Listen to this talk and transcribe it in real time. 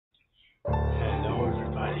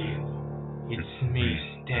everybody, it's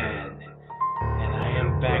me, Stan, and I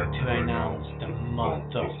am back to announce the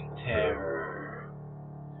month of terror.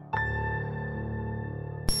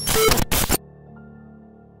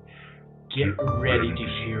 Get ready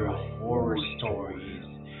to hear horror stories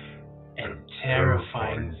and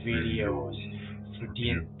terrifying videos for the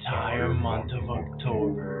entire month of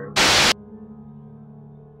October.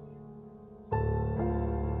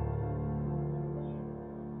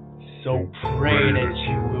 So pray that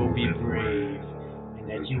you will be brave and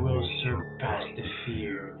that you will surpass the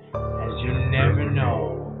fear, as you never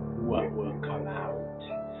know what will come out.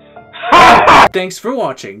 Thanks for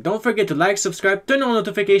watching. Don't forget to like, subscribe, turn on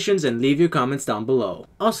notifications, and leave your comments down below.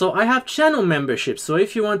 Also, I have channel memberships, so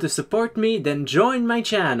if you want to support me, then join my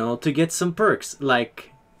channel to get some perks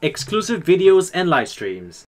like exclusive videos and live streams.